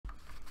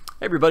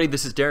Hey everybody,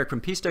 this is Derek from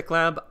Tech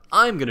Lab.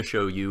 I'm going to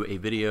show you a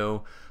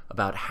video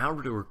about how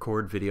to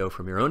record video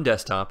from your own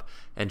desktop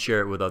and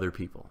share it with other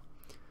people.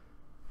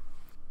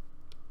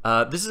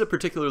 This is a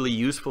particularly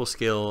useful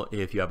skill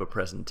if you have a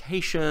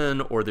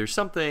presentation or there's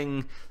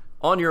something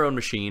on your own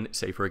machine,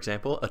 say for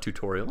example a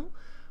tutorial,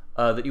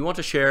 that you want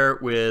to share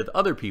with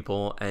other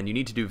people and you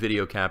need to do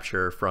video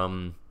capture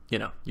from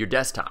your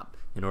desktop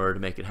in order to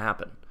make it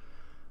happen.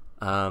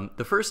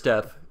 The first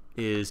step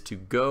is to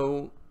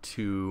go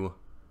to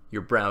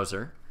your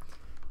browser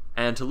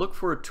and to look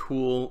for a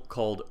tool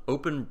called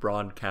Open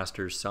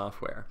Broadcasters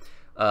Software.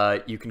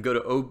 You can go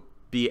to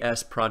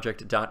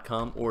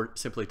obsproject.com or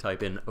simply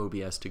type in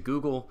OBS to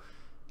Google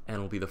and it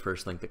will be the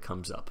first link that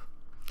comes up.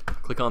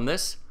 Click on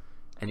this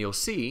and you'll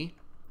see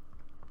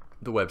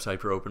the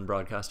website for Open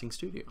Broadcasting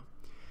Studio.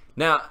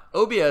 Now,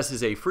 OBS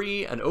is a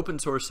free and open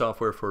source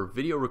software for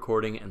video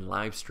recording and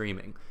live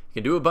streaming. You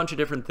can do a bunch of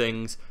different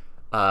things.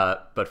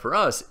 But for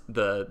us,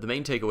 the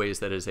main takeaway is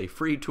that it is a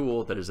free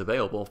tool that is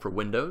available for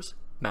Windows,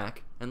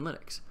 Mac, and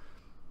Linux.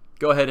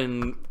 Go ahead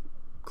and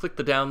click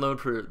the download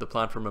for the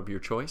platform of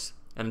your choice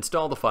and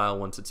install the file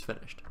once it's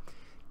finished.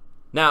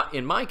 Now,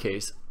 in my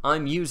case,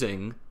 I'm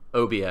using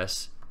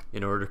OBS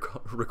in order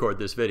to record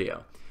this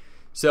video.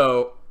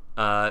 So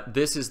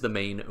this is the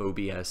main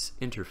OBS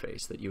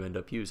interface that you end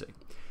up using.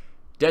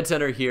 Dead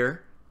center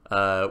here,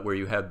 where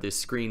you have this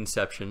screen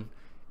section,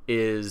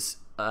 is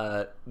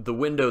the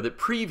window that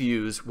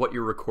previews what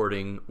your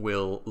recording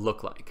will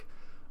look like.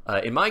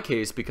 In my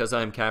case, because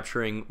I'm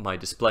capturing my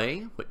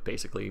display,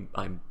 basically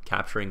I'm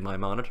capturing my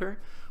monitor,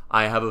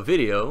 I have a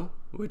video,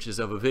 which is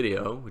of a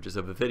video, which is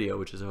of a video,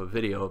 which is of a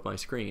video of my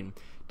screen,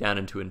 down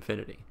into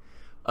infinity.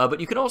 But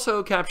you can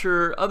also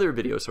capture other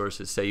video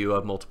sources. Say you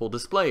have multiple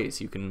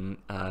displays. You can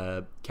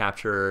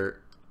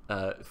capture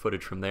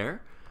footage from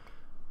there.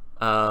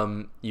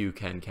 You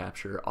can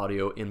capture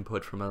audio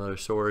input from another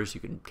source.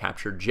 You can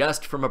capture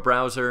just from a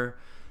browser.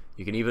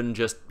 You can even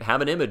just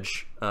have an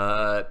image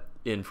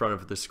in front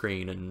of the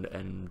screen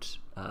and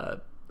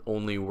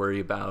only worry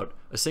about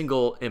a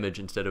single image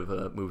instead of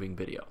a moving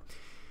video.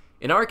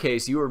 In our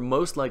case, you are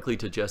most likely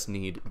to just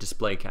need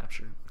display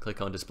capture.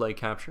 Click on display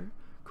capture,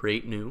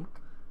 create new,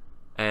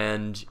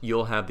 and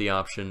you'll have the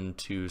option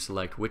to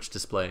select which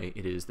display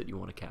it is that you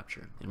want to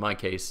capture. In my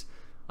case,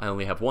 I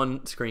only have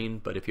one screen,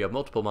 but if you have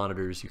multiple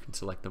monitors, you can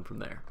select them from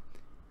there.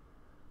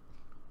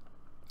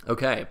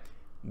 Okay,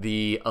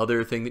 the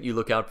other thing that you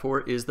look out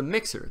for is the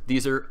mixer.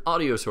 These are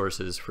audio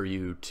sources for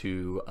you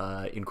to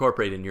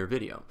incorporate in your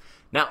video.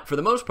 Now, for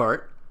the most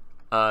part,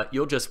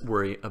 you'll just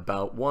worry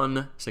about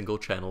one single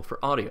channel for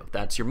audio.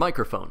 That's your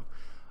microphone.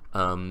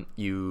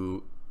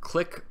 You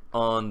click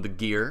on the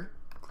gear,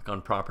 click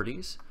on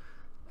Properties,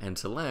 and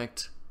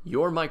select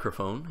your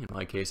microphone. In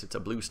my case, it's a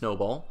blue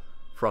snowball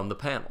from the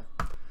panel.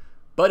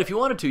 But if you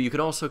wanted to, you could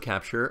also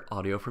capture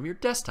audio from your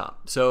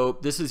desktop. So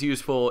this is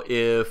useful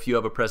if you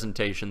have a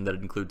presentation that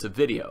includes a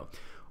video,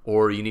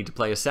 or you need to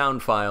play a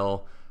sound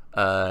file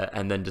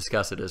and then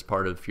discuss it as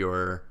part of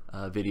your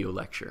video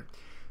lecture.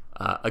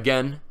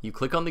 Again, you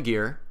click on the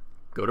gear,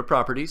 go to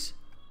Properties,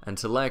 and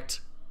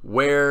select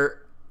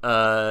where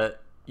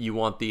you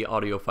want the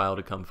audio file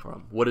to come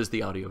from. What is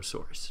the audio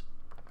source?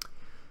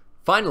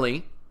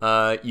 Finally,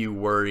 you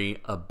worry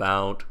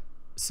about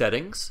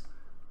settings.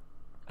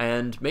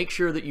 And make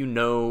sure that you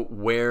know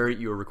where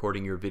you're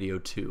recording your video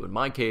to. In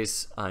my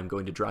case, I'm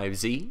going to drive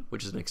Z,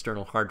 which is an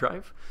external hard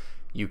drive.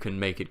 You can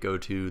make it go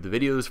to the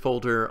videos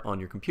folder on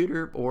your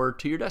computer or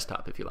to your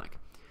desktop if you like.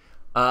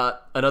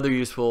 Another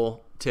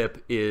useful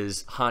tip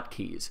is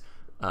hotkeys.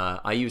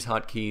 I use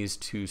hotkeys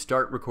to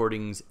start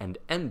recordings and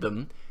end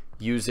them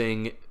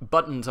using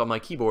buttons on my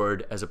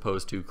keyboard as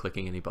opposed to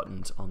clicking any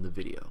buttons on the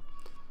video.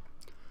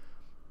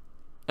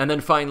 And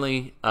then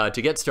finally,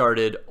 to get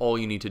started, all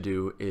you need to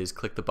do is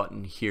click the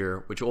button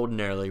here, which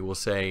ordinarily will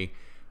say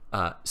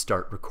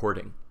Start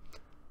Recording.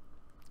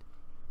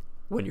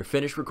 When you're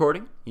finished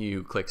recording,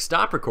 you click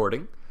Stop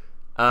Recording,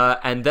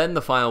 and then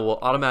the file will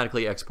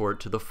automatically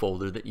export to the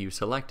folder that you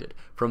selected.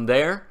 From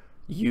there,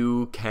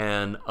 you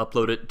can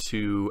upload it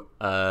to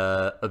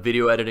a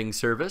video editing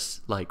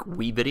service like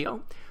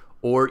WeVideo,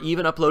 or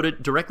even upload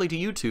it directly to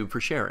YouTube for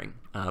sharing.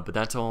 But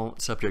that's all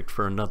subject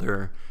for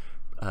another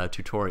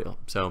tutorial.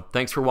 So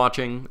thanks for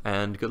watching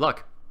and good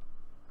luck.